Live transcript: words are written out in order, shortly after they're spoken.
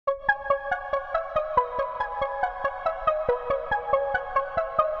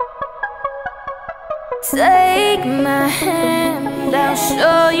Take my hand, I'll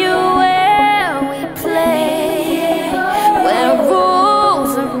show you where we play, where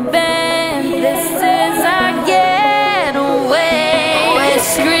rules are banned. This is our getaway. We're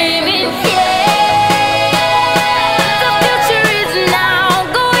screaming, yeah. The future is now.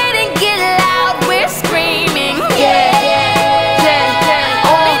 Go ahead and get loud. We're screaming, yeah.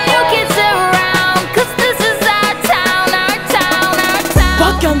 Only new kids around, 'cause this is our town, our town, our town.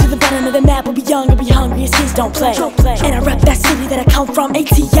 Welcome to the bottom of the map. We'll be young, we'll be hungry as kids don't play. And I rep that city that I come from,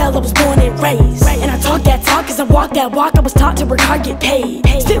 ATL, I was born and raised. And I talk that talk as I walk that walk. I was taught to work hard, get paid.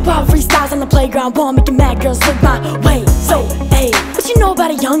 Spit wild freestyles on the playground, wall making mad girls look my way. So, hey, what you know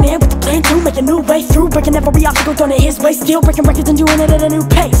about a young man with a plan to make a new way through, breaking every obstacle, throwing it his way, still breaking records and doing it at a new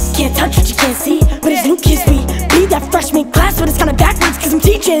pace. Can't touch what you can't see, but as new kids we be that freshman class, but it's kinda backwards, 'cause I'm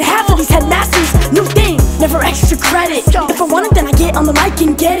teaching half of these headmasters new things, never extra credit. If I want it, then I get on the mic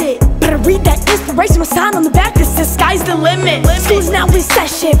and get it. Better read that inspirational sign on the back that says sky's the limit. School's now in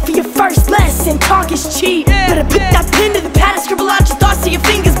session for your first lesson. Talk is cheap. Better put that pen to the pad and scribble out your thoughts till your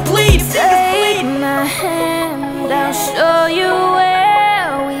fingers bleed. Take my hand, I'll show you where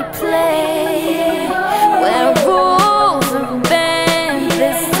we play, where rules are banned.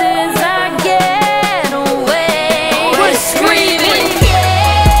 This is our getaway. We're screaming,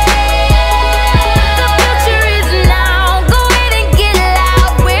 yeah. The future is now. Go ahead and get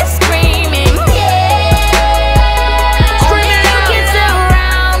loud. We're screaming, yeah. Only new kids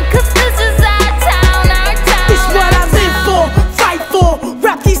around, 'cause this is our town, our town. This is what I live for, fight for.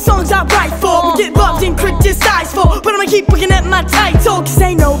 Rap these songs I write for. We get loved and criticized for, but I'ma keep looking at my title, 'cause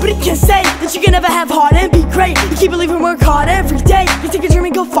ain't nobody can say that you can never have heart and be great. You keep believing, work hard every day. You take a dream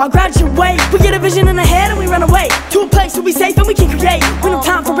and go far, graduate. We get a vision in our head and we run away to a place where we safe and we can create. We don't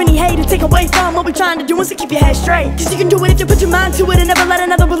have time for any hate to take away from what we're trying to do, is to keep your head straight. 'Cause you can do it if you put your mind to it, and never let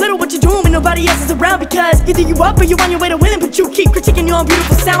another belittle what you're doing when nobody else is around. Because either you up or you on your way to winning, but you keep critiquing your own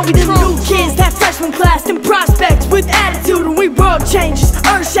beautiful sound. We the new kids, that freshman class, and prospects with attitude, and we world changers,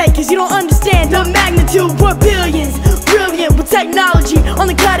 earth shakers. You don't understand the magnitude. We're billions, brilliant with technology on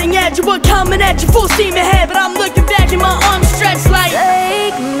the cutting edge, and we're coming at you full steam ahead. But I'm looking